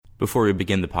Before we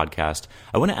begin the podcast,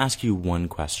 I want to ask you one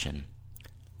question.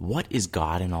 What is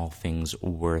God in all things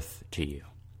worth to you?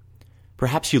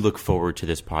 Perhaps you look forward to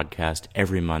this podcast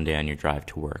every Monday on your drive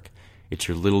to work. It's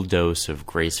your little dose of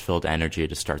grace-filled energy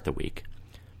to start the week.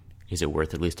 Is it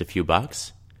worth at least a few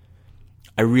bucks?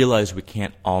 I realize we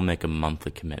can't all make a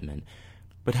monthly commitment,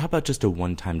 but how about just a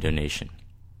one-time donation?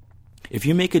 If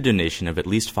you make a donation of at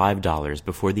least $5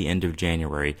 before the end of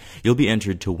January, you'll be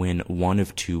entered to win one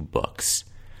of two books.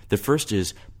 The first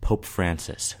is Pope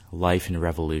Francis, Life and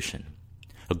Revolution,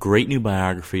 a great new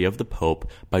biography of the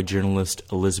Pope by journalist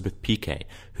Elizabeth Piquet,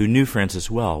 who knew Francis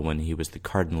well when he was the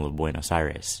Cardinal of Buenos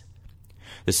Aires.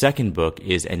 The second book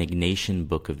is An Ignatian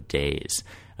Book of Days,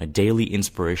 a daily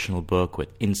inspirational book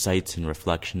with insights and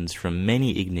reflections from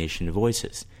many Ignatian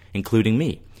voices, including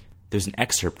me. There's an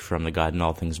excerpt from the God in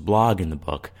All Things blog in the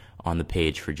book on the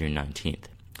page for June 19th.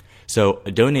 So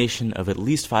a donation of at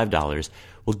least $5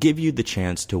 will give you the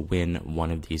chance to win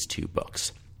one of these two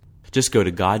books. Just go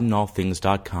to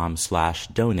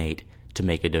godinallthings.com/donate to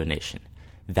make a donation.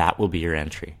 That will be your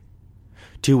entry.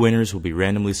 Two winners will be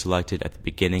randomly selected at the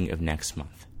beginning of next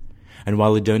month. And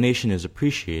while a donation is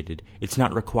appreciated, it's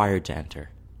not required to enter.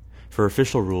 For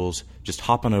official rules, just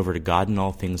hop on over to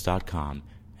godinallthings.com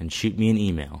and shoot me an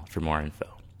email for more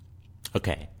info.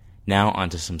 Okay, now on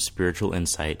to some spiritual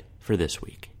insight for this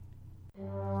week.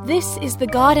 This is the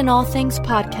God in All Things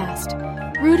podcast,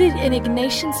 rooted in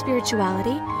Ignatian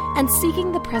spirituality and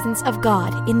seeking the presence of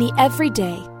God in the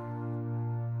everyday.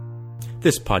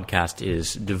 This podcast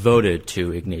is devoted to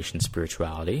Ignatian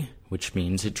spirituality, which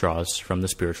means it draws from the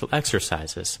spiritual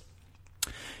exercises.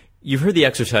 You've heard the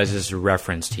exercises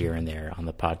referenced here and there on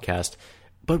the podcast,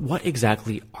 but what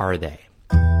exactly are they?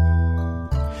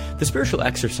 The spiritual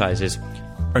exercises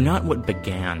are not what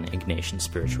began Ignatian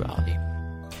spirituality.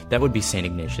 That would be St.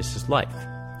 Ignatius' life.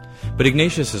 But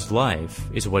Ignatius' life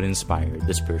is what inspired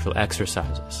the spiritual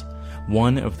exercises,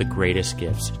 one of the greatest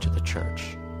gifts to the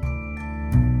Church.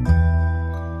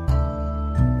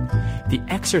 The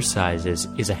Exercises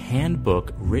is a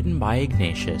handbook written by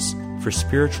Ignatius for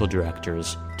spiritual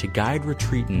directors to guide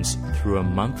retreatants through a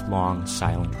month-long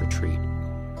silent retreat.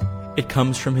 It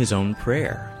comes from his own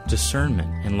prayer,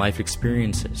 discernment, and life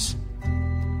experiences.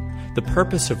 The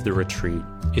purpose of the retreat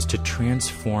is to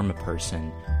transform a person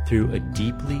through a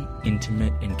deeply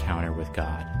intimate encounter with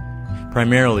God,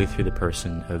 primarily through the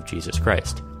person of Jesus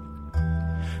Christ.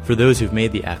 For those who've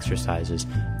made the exercises,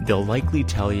 they'll likely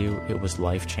tell you it was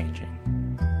life-changing.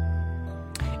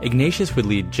 Ignatius would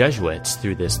lead Jesuits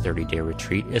through this 30-day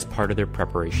retreat as part of their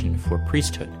preparation for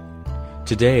priesthood.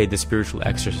 Today, the spiritual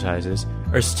exercises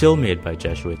are still made by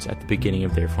Jesuits at the beginning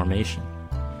of their formation.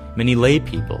 Many lay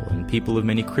people and people of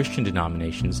many Christian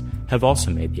denominations have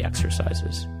also made the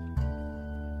exercises.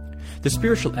 The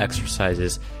spiritual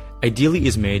exercises ideally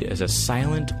is made as a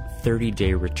silent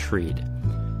 30-day retreat,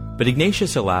 but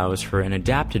Ignatius allows for an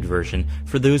adapted version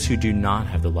for those who do not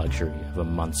have the luxury of a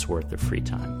month's worth of free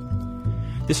time.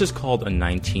 This is called a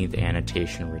 19th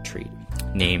annotation retreat,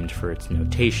 named for its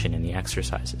notation in the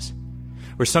exercises,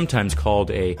 or sometimes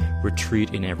called a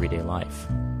retreat in everyday life.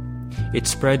 It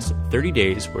spreads 30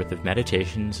 days worth of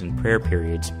meditations and prayer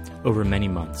periods over many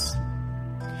months.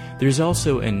 There's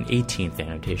also an 18th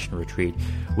annotation retreat,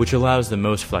 which allows the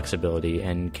most flexibility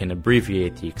and can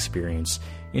abbreviate the experience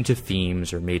into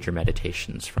themes or major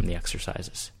meditations from the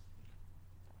exercises.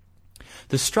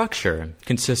 The structure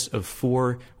consists of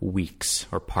 4 weeks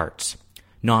or parts,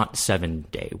 not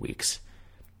 7-day weeks.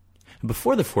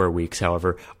 Before the 4 weeks,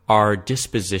 however, are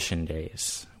disposition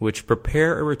days, which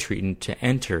prepare a retreatant to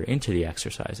enter into the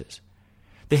exercises.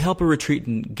 They help a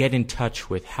retreatant get in touch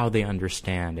with how they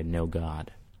understand and know God.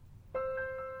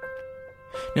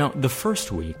 Now, the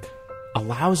first week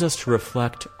allows us to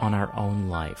reflect on our own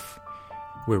life,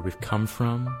 where we've come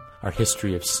from, our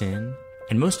history of sin,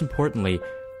 and most importantly,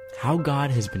 how God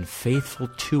has been faithful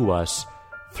to us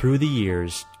through the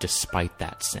years despite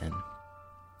that sin.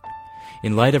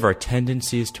 In light of our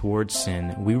tendencies towards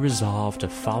sin, we resolve to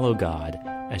follow God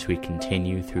as we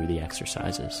continue through the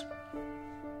exercises.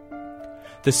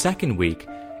 The second week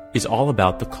is all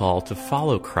about the call to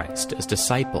follow Christ as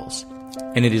disciples,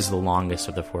 and it is the longest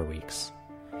of the 4 weeks.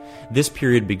 This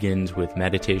period begins with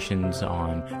meditations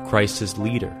on Christ as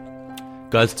leader,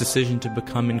 God's decision to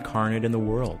become incarnate in the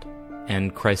world,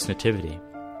 and Christ's nativity.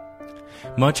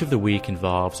 Much of the week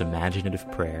involves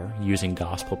imaginative prayer using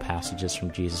gospel passages from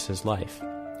Jesus' life.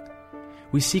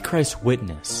 We see Christ's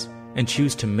witness and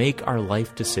choose to make our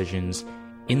life decisions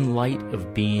in light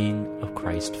of being a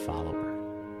Christ follower.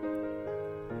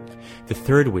 The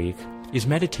third week is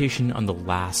meditation on the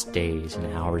last days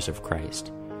and hours of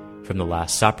Christ, from the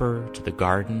Last Supper to the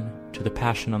Garden to the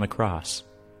Passion on the Cross.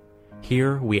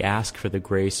 Here we ask for the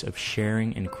grace of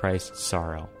sharing in Christ's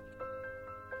sorrow.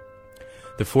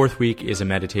 The fourth week is a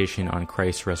meditation on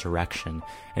Christ's resurrection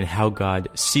and how God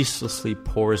ceaselessly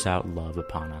pours out love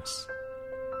upon us.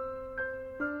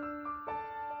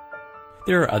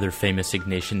 There are other famous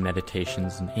Ignatian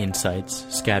meditations and insights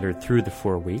scattered through the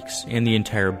 4 weeks and the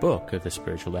entire book of the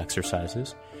spiritual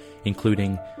exercises,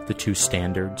 including the 2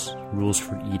 standards, rules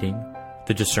for eating,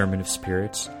 the discernment of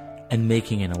spirits, and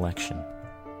making an election.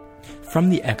 From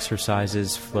the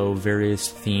exercises flow various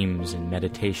themes and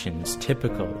meditations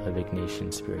typical of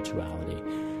Ignatian spirituality,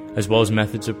 as well as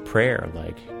methods of prayer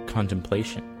like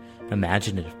contemplation,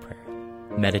 imaginative prayer,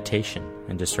 meditation,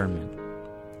 and discernment.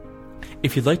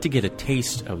 If you'd like to get a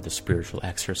taste of the spiritual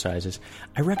exercises,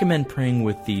 I recommend praying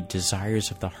with the Desires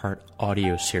of the Heart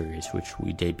audio series, which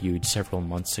we debuted several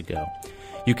months ago.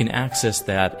 You can access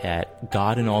that at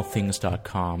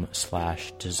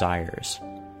godinallthings.com/desires.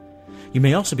 You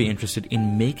may also be interested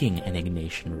in making an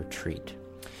Ignatian retreat.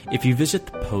 If you visit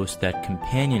the post that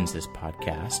companions this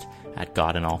podcast at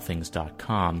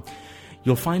godinallthings.com,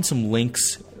 you'll find some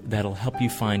links that'll help you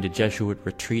find a Jesuit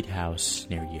retreat house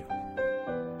near you.